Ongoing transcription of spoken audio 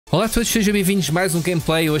Olá a todos, sejam bem-vindos a mais um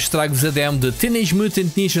gameplay. Hoje trago-vos a demo de Teenage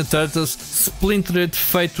Mutant Ninja Turtles Splintered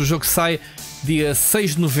Fate. O jogo sai dia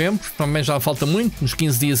 6 de novembro, também já falta muito, uns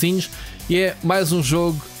 15 diazinhos. E é mais um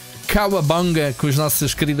jogo Cowabunga com as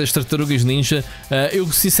nossas queridas tartarugas ninja.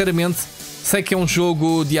 Eu sinceramente sei que é um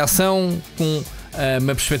jogo de ação com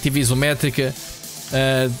uma perspectiva isométrica.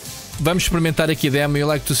 Vamos experimentar aqui a demo. Eu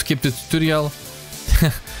like to skip the tutorial.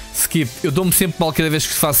 Skip, eu dou-me sempre mal cada vez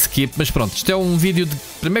que faço skip, mas pronto, isto é um vídeo de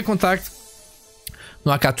primeiro contacto.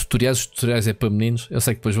 Não há cá tutoriais, os tutoriais é para meninos. Eu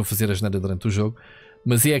sei que depois vou fazer a asneira durante o jogo,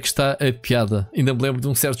 mas é que está a piada. Ainda me lembro de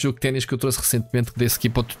um certo jogo de ténis que eu trouxe recentemente que dei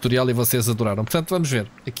skip ao tutorial e vocês adoraram. Portanto, vamos ver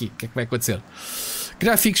aqui o que é que vai acontecer.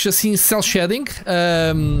 Gráficos assim, cel shading.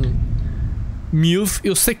 Ouve,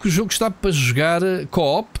 eu sei que o jogo está para jogar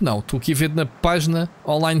co-op. Não, estou aqui a ver na página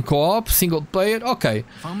online co-op, single player. Ok.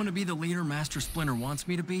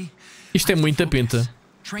 Isto é muita pinta.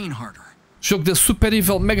 Jogo da Super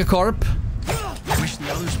Evil Megacorp.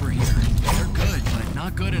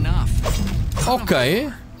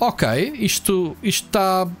 Ok, ok. Isto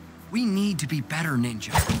está.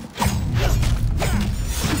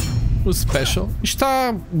 O special. Isto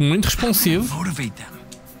está muito responsivo.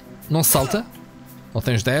 Não salta? Ou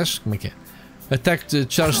tens 10? Como é que é? Attack the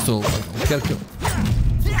charge tool. Quero que eu.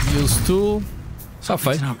 Use tool. Já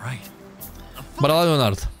foi. Bora lá,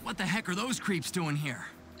 Leonardo.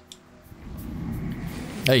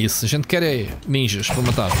 É isso. A gente quer é ninjas para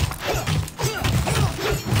matar.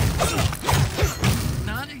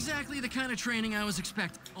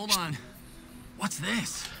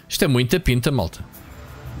 Isto é muita pinta, malta.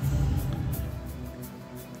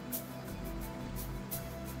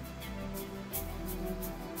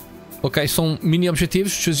 Ok, são mini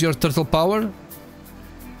objetivos. Choose your turtle power.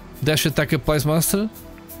 Dash attack applies master.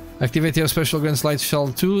 Activate your special guns light shell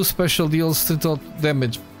 2. Special deals turtle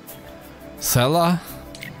damage. Sei lá.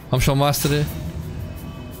 Vamos ao master.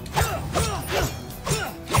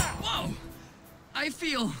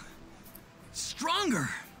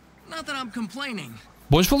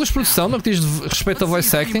 Bons valores de produção no que diz respeito ao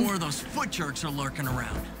voice acting.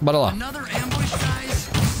 Bora lá.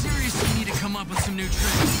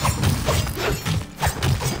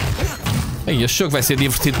 Ei, este jogo vai ser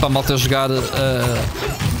divertido para a malta jogar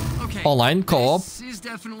online, co-op.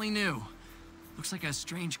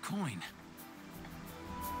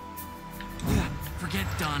 Forget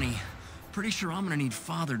Donnie. Pretty sure I'm gonna need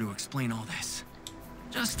Father to explain all this.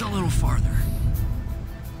 Just a little farther.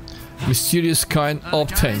 Mysterious kind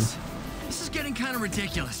obtained. This is getting kind of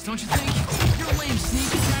ridiculous, don't you think? Your lame sneak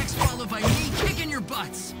attacks followed by me kicking your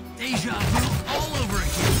butts. Deja vu all over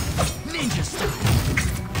again. Ninja style.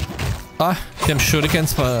 Ah, temos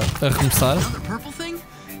shurikens para recomeçar. Another purple thing?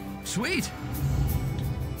 Sweet.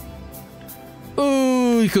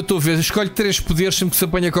 Ui, que eu estou a ver. Escolhe 3 poderes sempre que se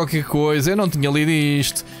apanha qualquer coisa. Eu não tinha lido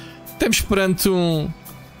isto. Temos perante um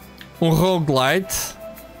Roguelite.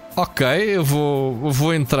 Ok, eu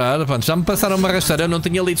vou entrar. Pronto, já me passaram uma rasteira. Eu não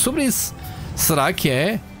tinha lido sobre isso. Será que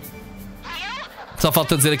é? Só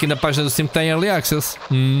falta dizer aqui na página do Steam que tem Early Access.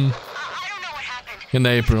 And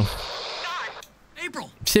April.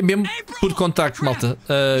 Isto é mesmo por contacto, malta,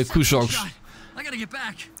 com os jogos.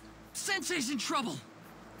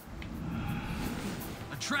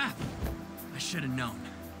 Trap. I should have known.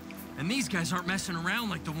 And these guys aren't messing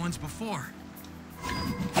around like the ones before.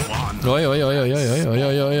 Oi, oi, oi, oi, oi, oi,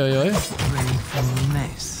 oi, oi, oi, oi.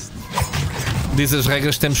 Diz as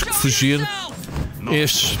regras, temos que fugir.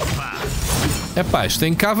 Estes. Epá, isto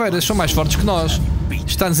tem caveiras, são mais fortes que nós.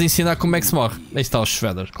 Está-nos a ensinar como é que se morre. Aí está o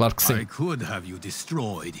Shredder, claro que sim.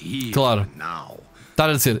 Claro. Está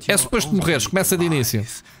a dizer, é suposto morreres, começa de início.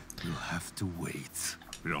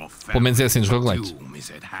 Pelo menos é assim nos Roguelites.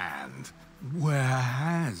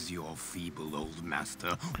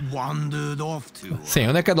 Sim,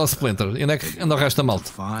 onde é que anda o Splinter? E onde é que anda o resto da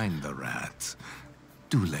malta?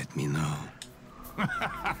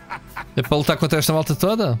 É para lutar contra esta malta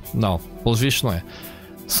toda? Não, pelos vistos não é.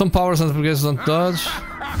 Some powers and progresses on dodge.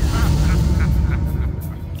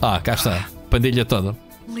 Ah, cá está. Pandilha toda.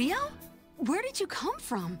 Leo? Where did you come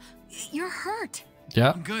from? You're hurt.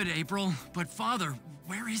 Yeah. I'm good, April, but Father,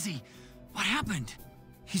 where is he? What happened?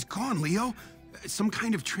 He's gone, Leo. Some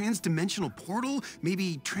kind of trans-dimensional portal?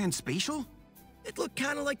 Maybe trans-spatial? It looked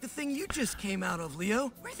kind of like the thing you just came out of,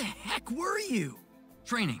 Leo. Where the heck were you?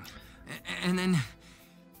 Training. And then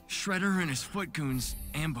Shredder and his foot goons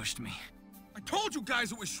ambushed me. I told you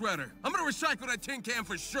guys it was Shredder. I'm gonna recycle that tin can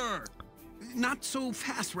for sure. Not so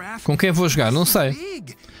fast, Raph. Com quem vou jogar? Não sei.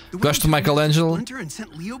 Gosto do Michelangelo.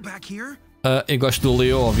 Eu gosto do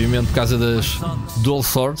Leo, obviamente, por causa das Dual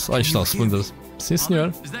Swords. Aí está o Splinters. Sim,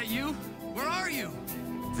 senhor. Is that you? Where are you?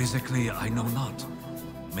 Physically, I know not.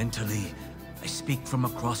 Mentally, I speak from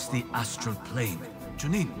across the astral plane.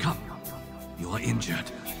 Janine, come. You are injured.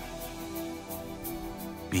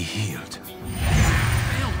 Be healed.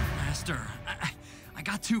 Failed, Master. I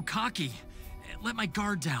got too cocky. Let my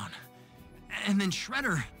guard down. And then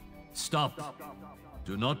Shredder... Stop.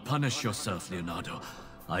 Do not punish yourself, Leonardo.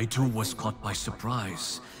 I too was caught by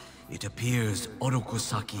surprise. It appears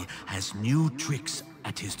Orokusaki has new tricks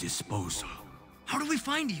at his disposal. How do we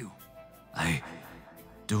find you? I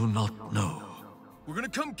do not know. We're gonna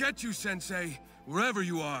come get you, Sensei, wherever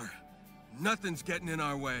you are. Nothing's getting in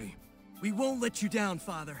our way. We won't let you down,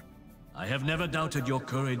 Father. I have never doubted your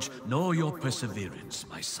courage nor your perseverance,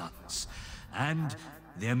 my sons. And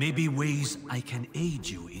there may be ways I can aid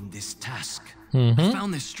you in this task. I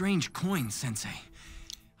found this strange coin, Sensei.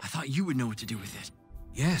 I thought you would know what to do with it.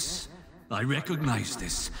 Yes, I recognize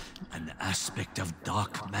this. An aspect of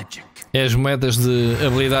dark magic. É as moedas de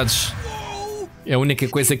habilidades. É a única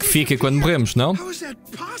coisa que fica quando morremos, não? How is that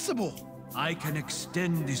possible? I can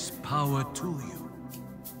extend this power to you.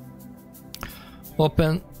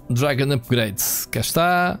 Open Dragon Upgrades. Cá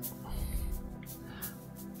está.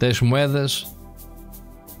 10 moedas.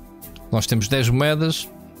 Nós temos 10 moedas.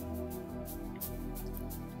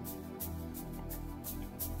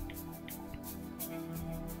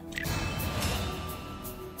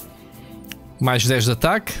 Mais 10 de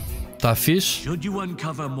ataque. Está fixe. Should you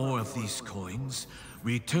uncover more of these coins,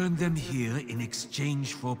 return them here in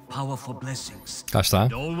exchange for powerful blessings. Cá está.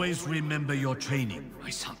 And always remember your training,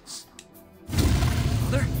 my sons.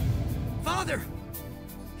 Father? Father!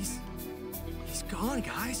 He's gone,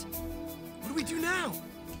 guys. What do we do now?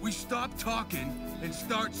 We stop talking and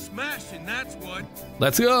start smashing, that's what.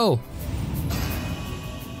 Let's go!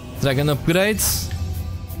 Dragon Upgrades.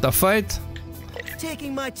 Está feito.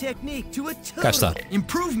 Taking my technique to a Cá está.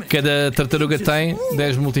 Improvement! Cada tartaruga tem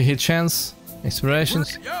 10 multi-hit chance.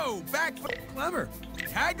 Inspirations. Yo, back clever.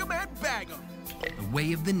 Tag 'em and bag 'em. The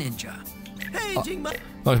way of the ninja. Changing my...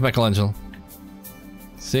 Vamos, Michelangelo.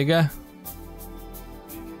 Siga.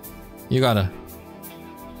 E agora?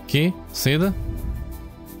 Aqui, saída.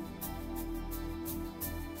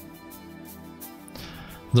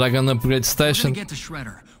 Dragon Upgrade We're Station. gonna get to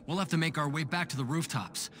Shredder. We'll have to make our way back to the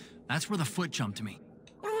rooftops. That's where the foot jumped me.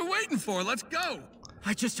 What are we waiting for? Let's go.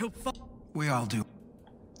 I just hope... We all do.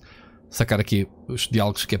 Sacar aqui os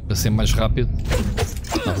diálogos que é para ser mais rápido.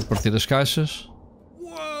 Vamos partir as caixas.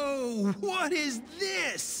 Whoa! What is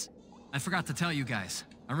this? I forgot to tell you guys.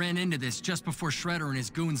 I ran into this just before Shredder and his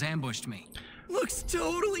goons ambushed me. Looks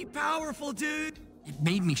totally powerful, dude. It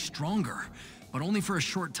made me stronger, but only for a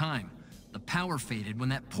short time. The power faded when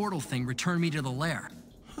that portal thing returned me to the lair.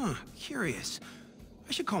 Huh, curious.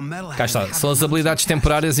 I should call Metalhead. Cá está, são as habilidades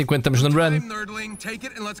temporárias enquanto estamos no run. Time, nerdling. Take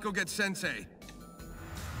it and let's go get Sensei.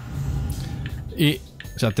 E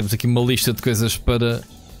já temos aqui uma lista de coisas para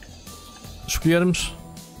escolhermos.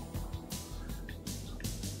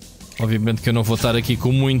 Obviamente que eu não vou estar aqui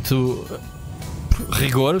com muito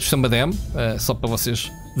rigor, isto é uma demo, só para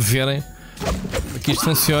vocês verem que isto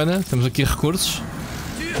funciona. Temos aqui recursos.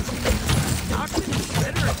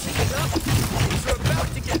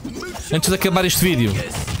 Antes de acabar este vídeo,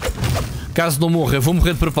 caso não morra, eu vou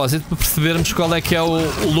morrer de propósito para percebermos qual é que é o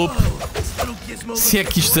loop. Se é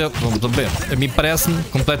que isto é... Vamos ver. A mim parece-me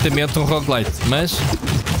completamente um roguelite, mas...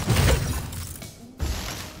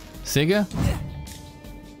 Siga.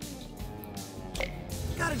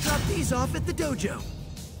 Gotta drop these off at the dojo.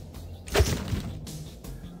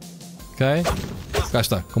 Ok. Cá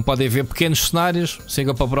está. Como podem ver, pequenos cenários.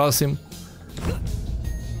 Siga para o próximo.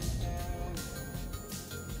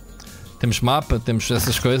 Temos mapa, temos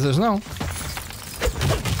essas coisas. Não.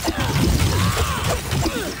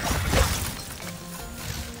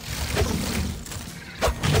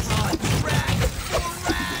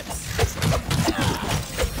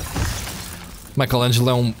 Michelangelo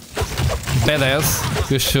é um badass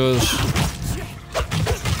com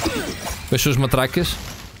as suas matracas.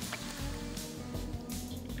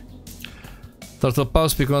 Turtle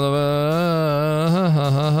Pause, pick on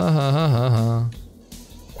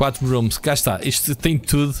 4 rooms, cá está. Isto tem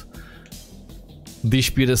tudo de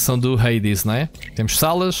inspiração do Hades, não é? Temos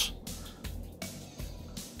salas,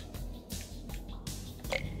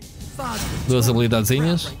 duas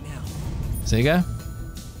habilidadezinhas. Siga.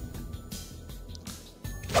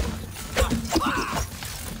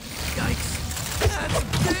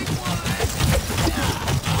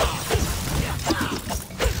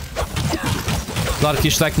 Claro que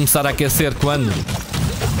isto vai começar a aquecer quando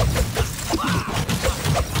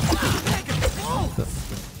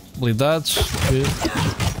habilidades que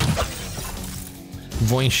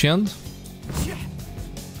vão enchendo.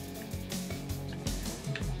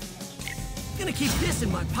 gonna keep this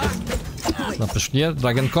in my pocket. Dá para escolher.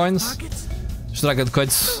 Dragon Coins. Os Dragon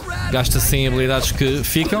Coins gasta-se em habilidades que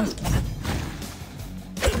ficam.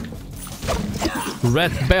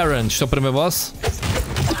 Red Baron. Isto é o primeiro boss.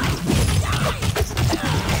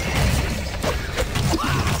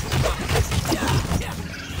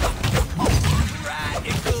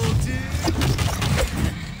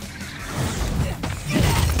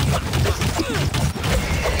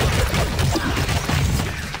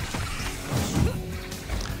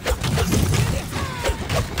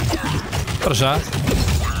 Para já,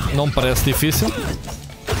 não me parece difícil.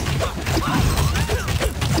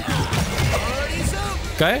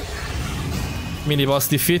 Ok. Mini boss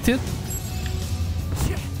defeated.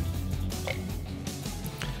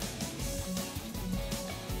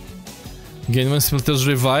 Gain one Splinter's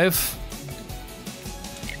Revive.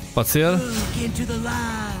 Pode ser.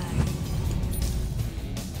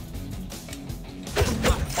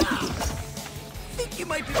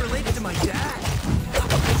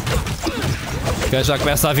 Ok, já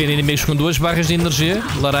começa a haver inimigos com 2 barras de energia,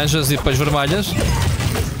 laranjas e depois vermelhas.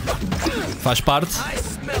 Faz parte.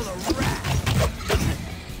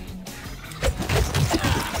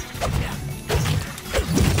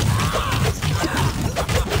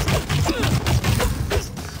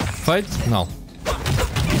 Feito? Não.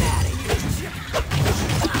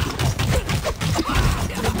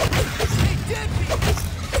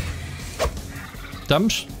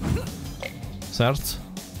 Estamos? Certo?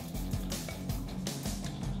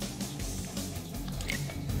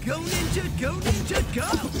 Go ninja, go ninja,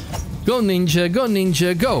 go! Go ninja, go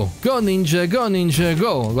ninja, go! Go ninja, go ninja,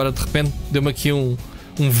 go! Agora de repente deu-me aqui um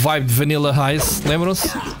vibe de Vanilla Ice, lembram-se?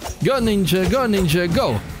 Go ninja,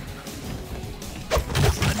 go!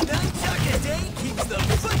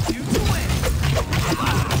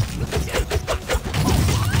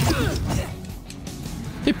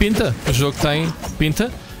 E pinta, o jogo tem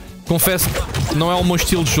pinta. Confesso que não é o meu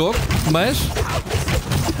estilo de jogo, mas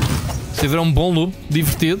se tiver um bom loop,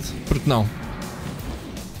 divertido, porque não?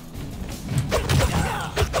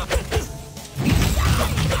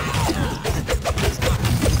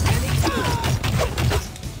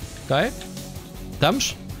 Ok,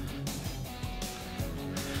 estamos?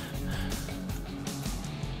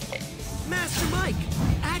 Master Mike,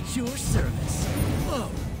 at your service. Whoa,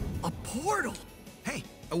 a portal. Hey,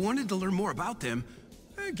 I wanted to learn more about them.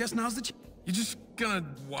 I guess now's the You just gonna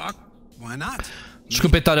walk? Why not?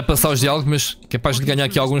 Desculpa estar a passar os diálogos, mas capaz de ganhar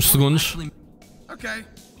aqui alguns segundos. Okay,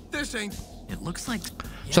 this ain't. It looks like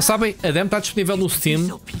Já sabem, a demo está disponível no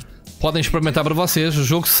Steam. Podem experimentar para vocês. O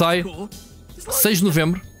jogo sai 6 de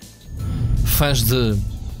novembro. Fãs de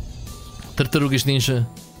Tartarugas Ninja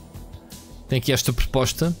tem aqui esta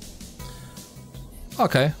proposta.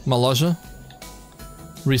 Ok, uma loja.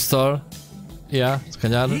 Restore. Yeah, se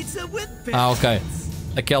calhar. Ok.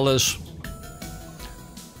 Aquelas.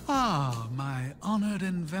 Ah, my honored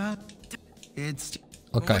It's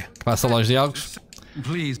Ok, passa lá os diálogos.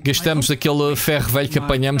 Gastamos aquele ferro velho que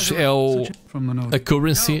apanhamos, é a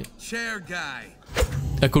currency. Chair guy.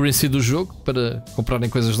 A currency do jogo para comprarem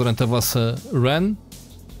coisas durante a vossa run.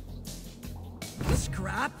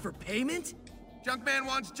 Scrap for payment? Junk man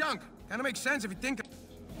wants junk. Kinda makes sense if you think.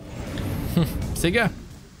 Siga.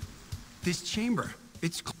 this chamber.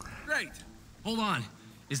 It's Great. Hold on.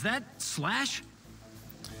 Is that Slash?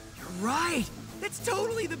 You're right. It's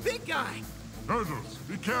totally the big guy. Turtles,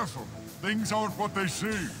 be careful. Things aren't what they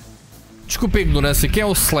seem. Desculpa a ignorância, quem é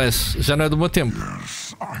o Slash? Já não é do meu tempo.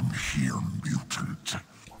 Yes, I'm here, mutant.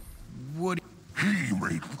 what? He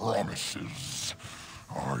made promises.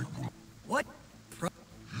 I will. What?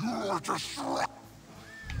 You're just.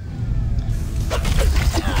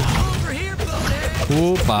 Over here,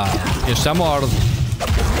 Bonehead. Opa, este já morde.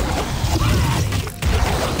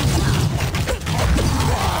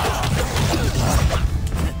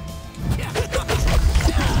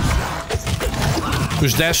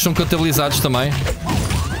 Os dash são contabilizados também.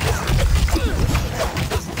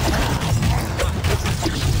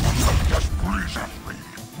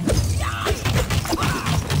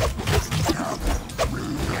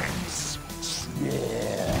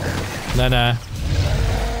 Não, não.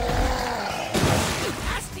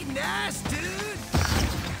 Nasty Nash, dude.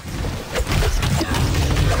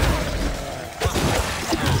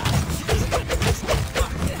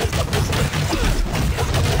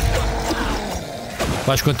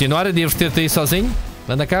 Vais continuar a divertir-te aí sozinho?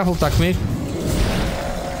 Anda cá, voltar comigo.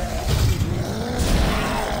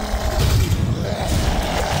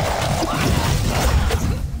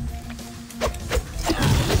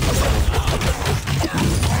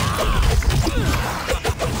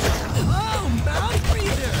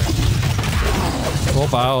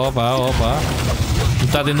 Opa, opa, opa.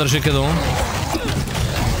 Metade de energia cada um.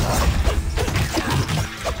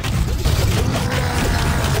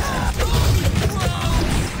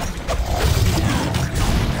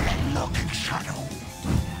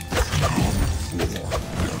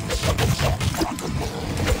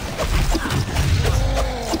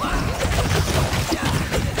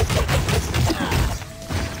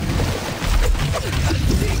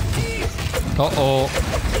 Oh oh.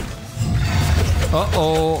 Oh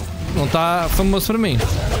oh. Não está famoso para mim.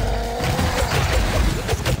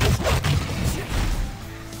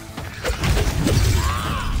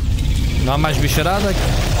 Não há mais bicharada?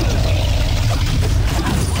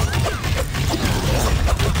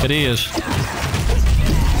 Querias?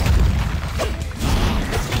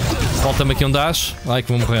 Falta-me aqui um dash. Ai que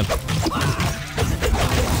vou morrer.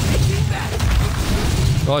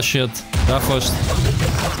 Oh shit. Já foste.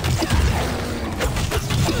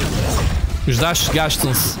 Os dashes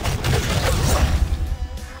gastam-se.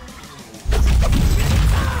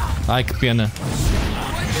 Ai que pena.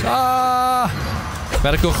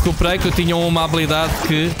 Espera que eu recuperei, que eu tinha uma habilidade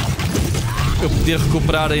que eu podia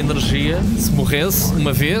recuperar a energia se morresse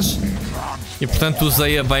uma vez. E portanto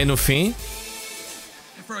usei-a bem no fim.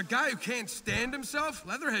 For a guy who can't stand himself,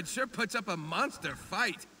 Leatherhead sure puts up a monster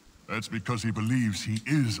fight. That's because he believes he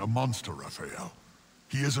is a monster, Raphael.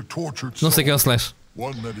 He is a tortured Não sei quem é o soul, Slash.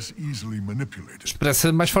 one that is easily manipulated. Parece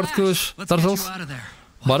ser mais forte que os Turtles.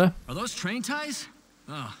 Bora? Are those train ties?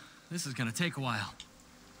 Oh, this is gonna take a while.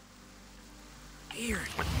 Weird.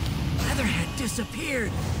 Leatherhead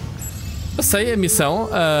disappeared. Passei a missão.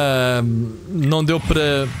 Não deu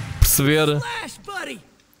para perceber. Flash, buddy.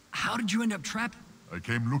 How did you end up trapped? I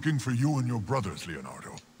came looking for you and your brothers,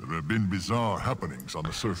 Leonardo. There have been bizarre happenings on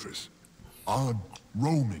the surface. Odd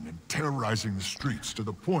roaming and terrorizing the streets to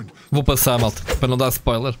the point. Vou passar, malta, para não dar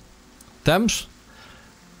spoiler. Estamos?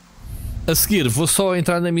 A seguir, vou só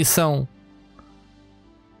entrar na missão.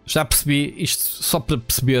 Já percebi isto, só para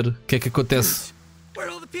perceber o que é que acontece. Where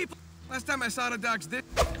are all the people? Last time I saw the dogs did.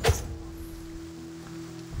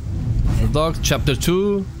 The Dog, Chapter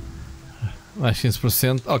 2. Mais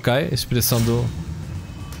 15%. Ok, inspiração do.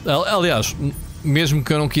 Aliás, mesmo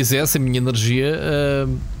que eu não quisesse, a minha energia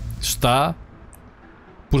está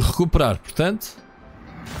por recuperar. Portanto,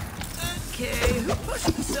 Okay, who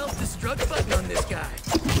pushed the self-destruct button on this guy?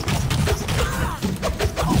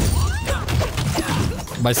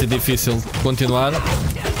 vai ser difícil continuar.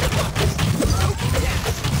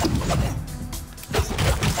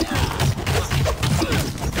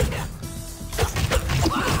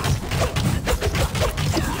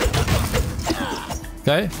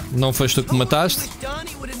 Ok, não foste tu que me mataste.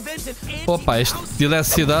 Opa, este de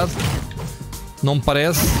eletricidade não me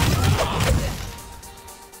parece.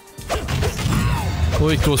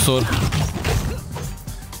 Ui, que soro.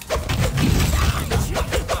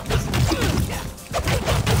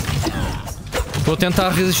 Estou a tentar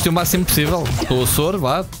resistir o máximo possível. Estou a soro,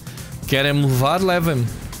 vá. Querem-me levar, levem-me.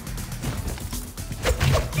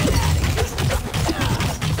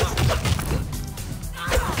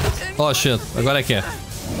 Oh shit, agora é que é.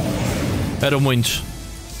 Eram muitos.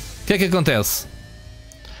 O que é que acontece?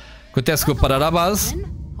 Acontece que eu parar à base.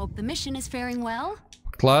 Hope the mission is faring well.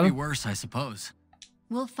 Claro. Be worse, I suppose.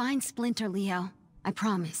 We'll find Splinter, Leo. I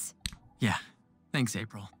promise. Yeah. Thanks,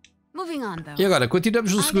 April. Moving on, though. E agora,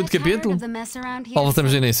 continuamos no I segundo get tired capítulo. of the mess around here, Ou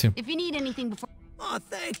voltamos so do início? If you need anything before, Oh,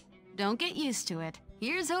 thanks. don't get used to it.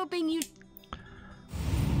 Here's hoping you.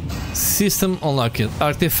 System Unlocked.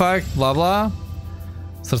 Artifact, blá blá.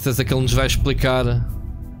 Certeza que ele nos vai explicar.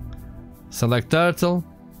 Select Turtle.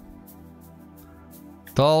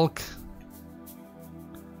 Talk.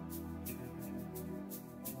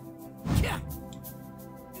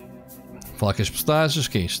 Falar com as personagens. O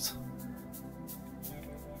que é isto?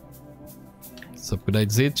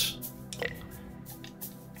 Upgrades it.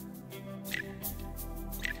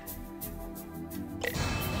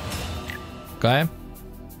 Ok.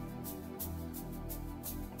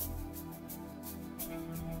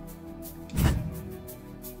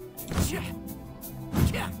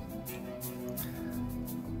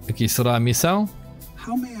 Aqui será a missão.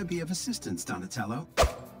 How may I be of assistance, Donatello?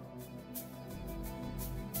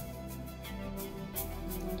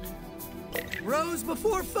 Rose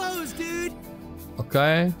before foes, dude. Ok.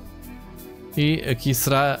 E aqui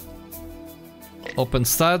será Open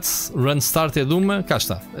Stats. Run Start é de uma. Cá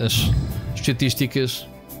está. As estatísticas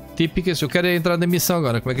típicas. Eu quero é entrar na missão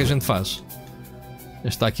agora. Como é que a gente faz? Este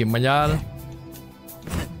está aqui a malhar.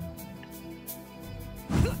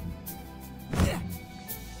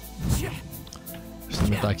 Este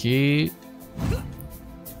também está aqui.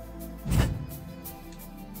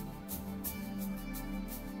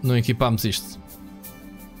 não equipámos isto.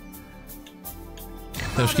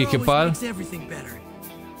 Temos que equipar.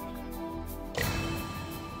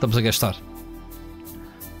 Estamos a gastar.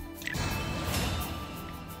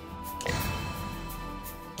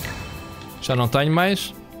 Já não tenho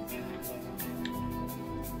mais.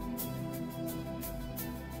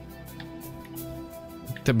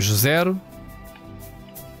 Temos 0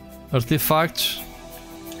 artefactos.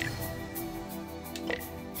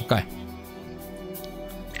 Ok.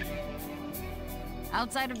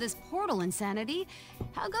 Outside of this portal insanity,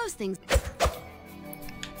 how goes things?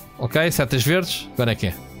 Ok, setas verdes. Agora é que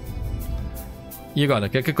é. E agora, o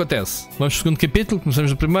que é que acontece? Vamos ao segundo capítulo,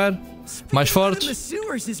 começamos no primeiro. Mais fortes.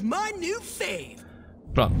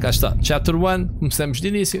 Pronto, cá está. Chapter 1, começamos de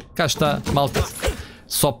início. Cá está, malta.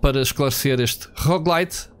 Só para esclarecer este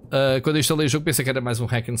Roguelite. Quando eu instalei o jogo pensei que era mais um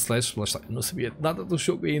hack and slash. Lá está, eu não sabia nada do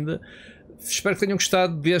jogo ainda. Espero que tenham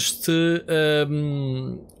gostado deste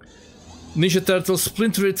Ninja Turtles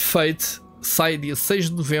Splintered Fate. Sai dia 6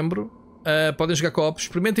 de novembro. Podem jogar co-op,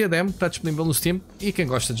 experimentem a demo, está disponível no Steam. E quem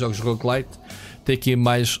gosta de jogos Roguelite, tem aqui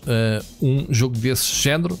mais um jogo desse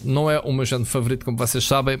género. Não é o meu género favorito, como vocês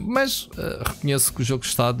sabem, mas reconheço que o jogo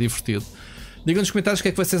está divertido. Digam nos comentários o que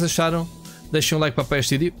é que vocês acharam. Deixem um like para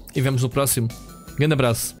este vídeo e vemos no próximo. Grande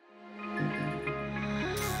abraço.